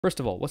First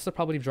of all, what's the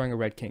probability of drawing a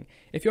red king?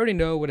 If you already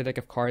know what a deck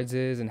of cards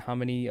is and how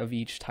many of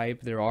each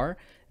type there are,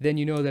 then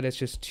you know that it's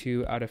just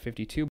 2 out of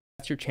 52.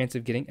 That's your chance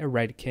of getting a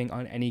red king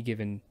on any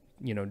given,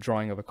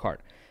 drawing of a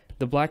card.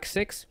 The black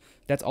 6,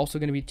 that's also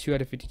going to be 2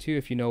 out of 52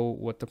 if you know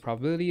what the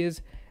probability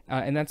is.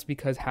 And that's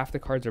because half the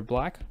cards are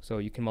black, so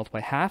you can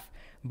multiply half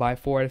by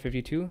 4 out of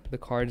 52, the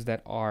cards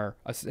that are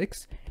a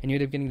 6, and you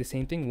end up getting the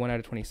same thing, 1 out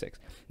of 26.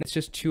 That's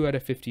just 2 out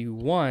of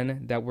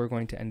 51 that we're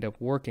going to end up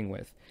working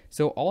with.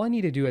 So all I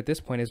need to do at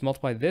this point is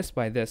multiply this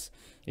by this.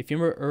 If you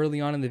remember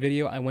early on in the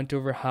video, I went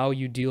over how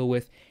you deal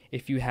with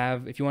if you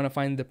want to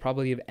find the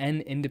probability of n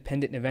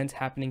independent events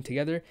happening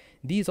together.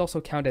 These also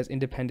count as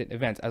independent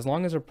events, as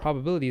long as our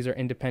probabilities are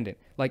independent.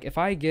 Like if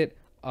I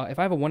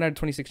have a 1 out of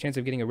 26 chance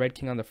of getting a red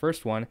king on the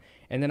first one,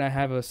 and then I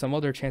have some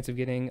other chance of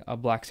getting a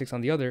black 6 on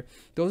the other,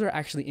 those are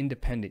actually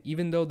independent.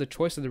 Even though the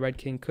choice of the red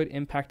king could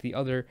impact the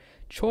other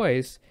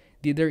choice,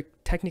 they're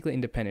technically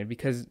independent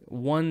because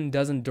one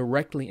doesn't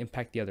directly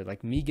impact the other.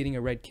 Like me getting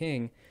a red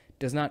king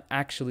does not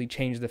actually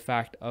change the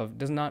fact of,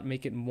 does not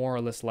make it more or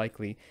less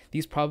likely.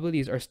 These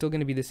probabilities are still going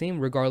to be the same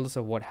regardless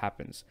of what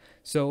happens.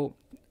 So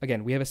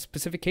again, we have a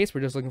specific case. We're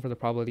just looking for the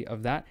probability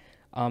of that.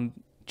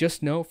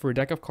 Just know for a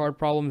deck of card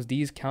problems,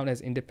 these count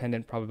as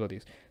independent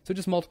probabilities. So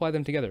just multiply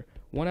them together.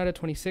 1 out of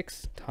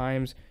 26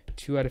 times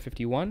 2 out of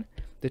 51.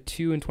 The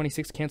 2 and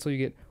 26 cancel, you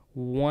get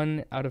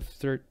 1 out of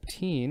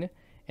 13.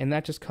 And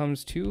that just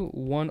comes to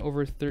 1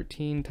 over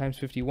 13 times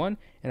 51,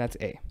 and that's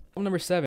A. Problem number 7.